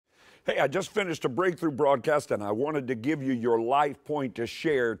Hey, I just finished a breakthrough broadcast and I wanted to give you your life point to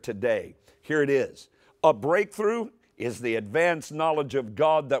share today. Here it is. A breakthrough is the advanced knowledge of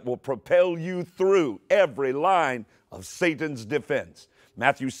God that will propel you through every line of Satan's defense.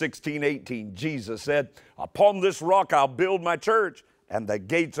 Matthew 16:18, Jesus said, "Upon this rock I'll build my church, and the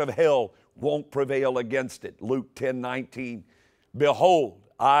gates of hell won't prevail against it." Luke 10:19, "Behold,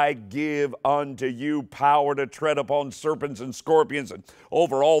 I give unto you power to tread upon serpents and scorpions and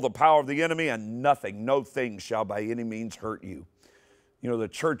over all the power of the enemy, and nothing, no thing shall by any means hurt you." You know, the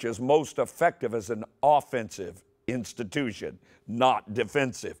church is most effective as an offensive institution, not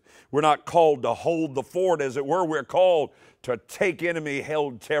defensive. We're not called to hold the fort, as it were. We're called to take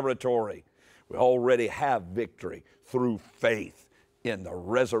enemy-held territory. We already have victory through faith in the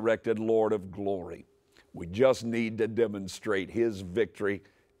resurrected Lord of glory. We just need to demonstrate His victory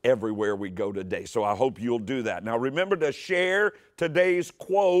everywhere we go today. So I hope you'll do that. Now remember to share today's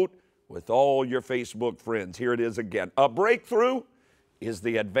quote with all your Facebook friends. Here it is again. A breakthrough is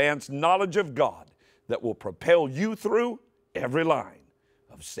the advanced knowledge of God that will propel you through every line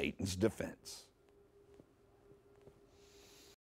of Satan's defense.